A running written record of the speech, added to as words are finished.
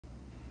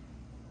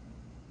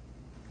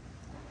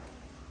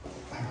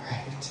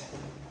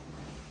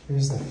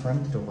Here's the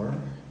front door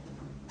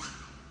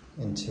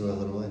into a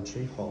little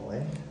entry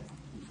hallway.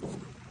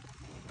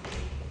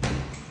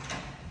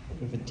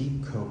 We have a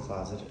deep coat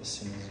closet as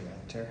soon as you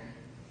enter.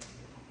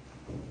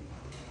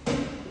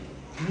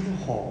 Through the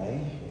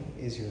hallway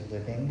is your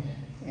living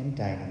and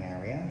dining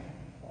area.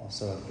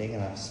 Also a big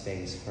enough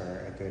space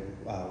for a good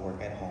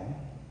work at home.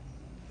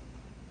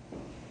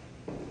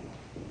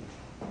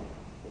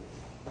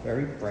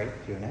 Very bright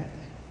unit.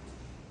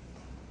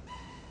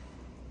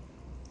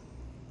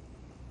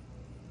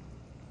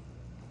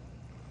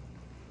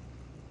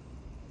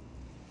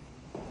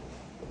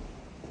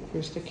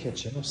 Here's the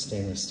kitchen with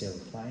stainless steel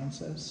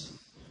appliances.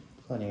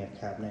 Plenty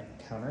of cabinet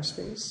and counter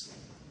space.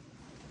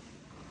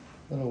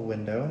 Little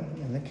window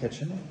in the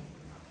kitchen.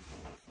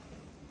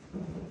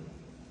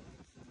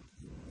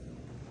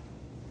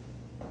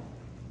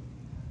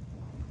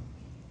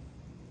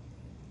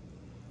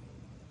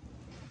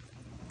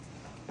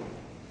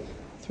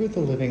 Through the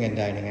living and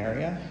dining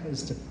area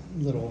is the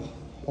little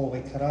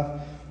hallway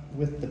cutoff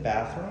with the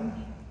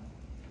bathroom.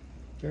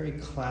 Very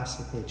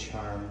classically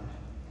charmed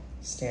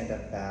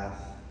stand-up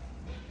bath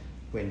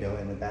window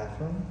in the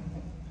bathroom.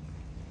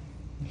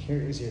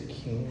 Here is your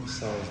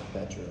king-size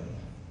bedroom.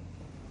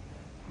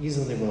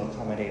 Easily will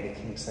accommodate a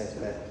king-size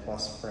bed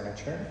plus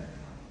furniture.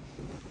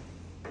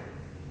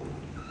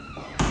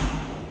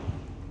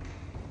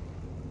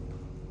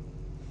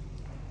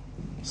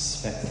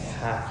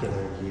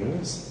 Spectacular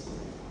views.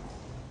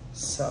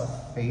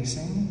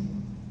 South-facing.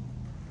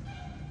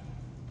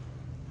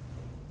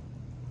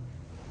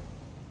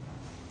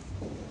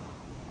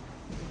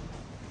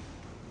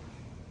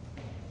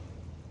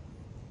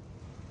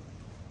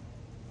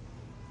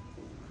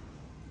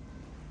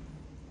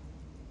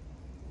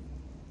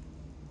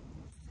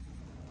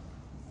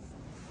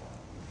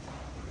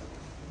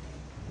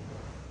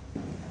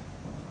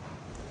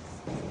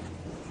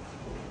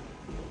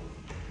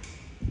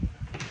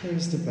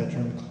 Here's the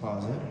bedroom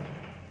closet.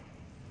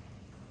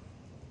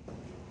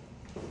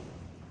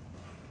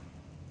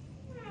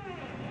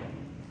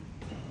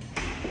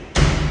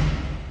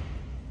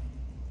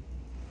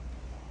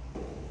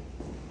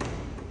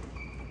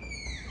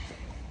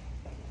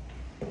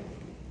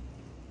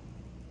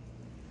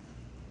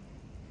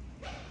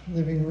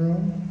 Living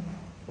room.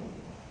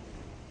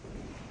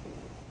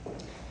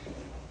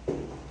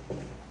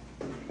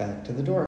 Back to the door.